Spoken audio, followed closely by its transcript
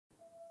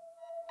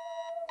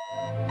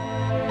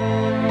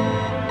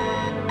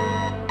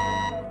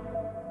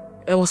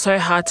It was so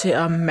hard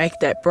to make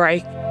that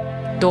break.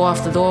 Door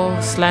after door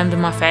slammed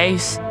in my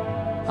face,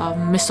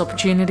 missed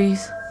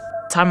opportunities,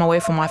 time away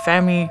from my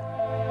family.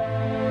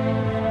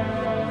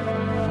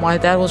 My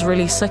dad was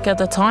really sick at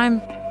the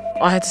time.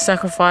 I had to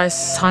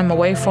sacrifice time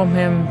away from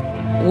him.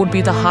 It would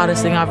be the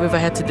hardest thing I've ever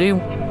had to do.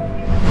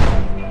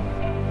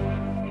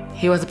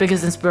 He was the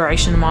biggest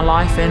inspiration in my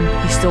life, and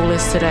he still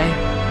is today.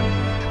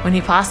 When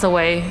he passed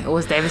away, it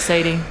was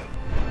devastating.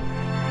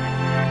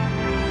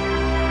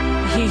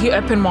 He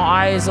opened my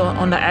eyes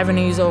on the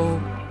avenues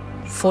of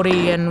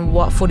footy and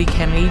what footy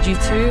can lead you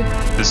to.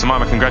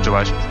 Simaima,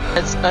 congratulations.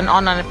 It's an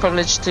honour and a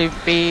privilege to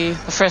be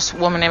the first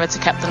woman ever to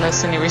captain the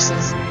Sydney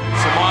Roosters.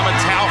 Simaima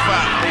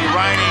Taufa, the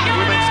reigning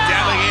Women's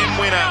Dally-M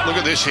winner. Look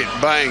at this hit,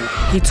 bang.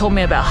 He taught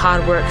me about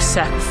hard work,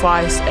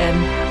 sacrifice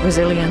and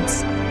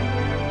resilience.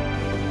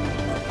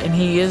 And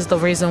he is the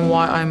reason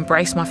why I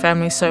embrace my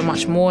family so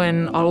much more,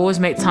 and I'll always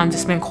make time to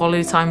spend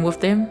quality time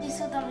with them.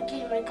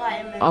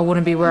 I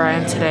wouldn't be where I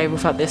am today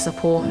without their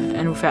support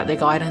and without their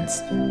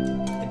guidance.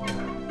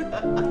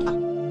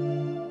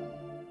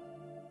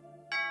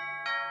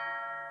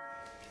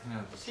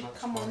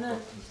 Come on in.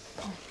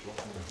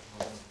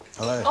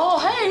 Hello. Oh,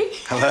 hey!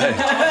 Hello.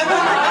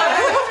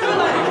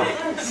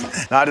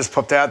 No, I just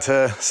popped out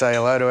to say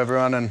hello to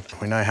everyone, and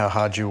we know how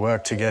hard you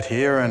work to get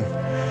here and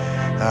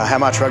how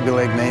much rugby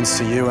league means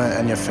to you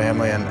and your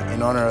family, and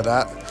in honour of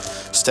that,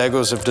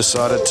 Steggles have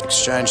decided to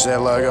exchange their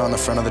logo on the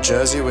front of the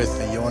jersey with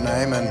your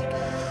name and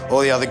all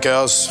the other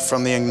girls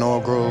from the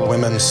inaugural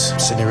Women's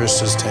Sydney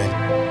Roosters team.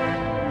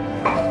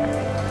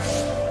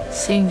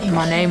 Seeing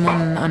my name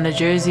on the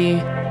jersey,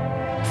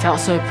 I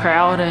felt so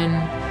proud, and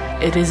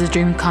it is a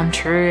dream come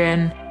true,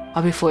 and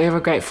I'll be forever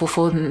grateful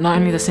for not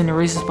only the Sydney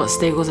Roosters but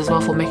Steggles as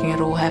well for making it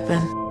all happen.